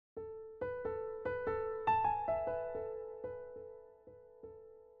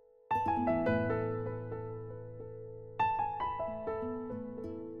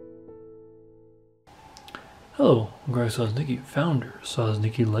Hello, I'm Greg Sosnicki, founder of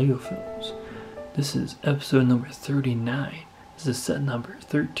Sosnicki Lego Films. This is episode number 39. This is set number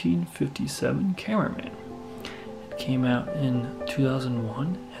 1357, Cameraman. It came out in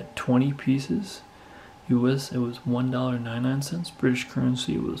 2001, had 20 pieces. US, it was $1.99. British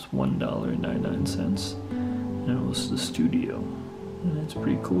currency, it was $1.99. And it was the studio. And it's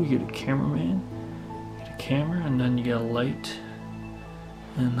pretty cool. You get a cameraman, you get a camera, and then you get a light.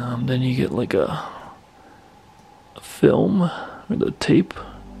 And then you get like a film or the tape,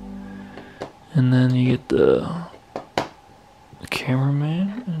 and then you get the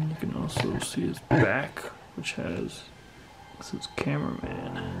cameraman, and you can also see his back, which says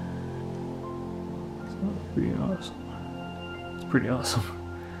Cameraman. So that's pretty awesome. It's pretty awesome.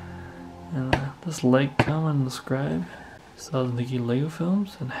 And just like, comment, and subscribe. Sosnicki Lego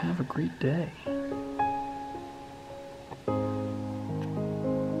Films, and have a great day.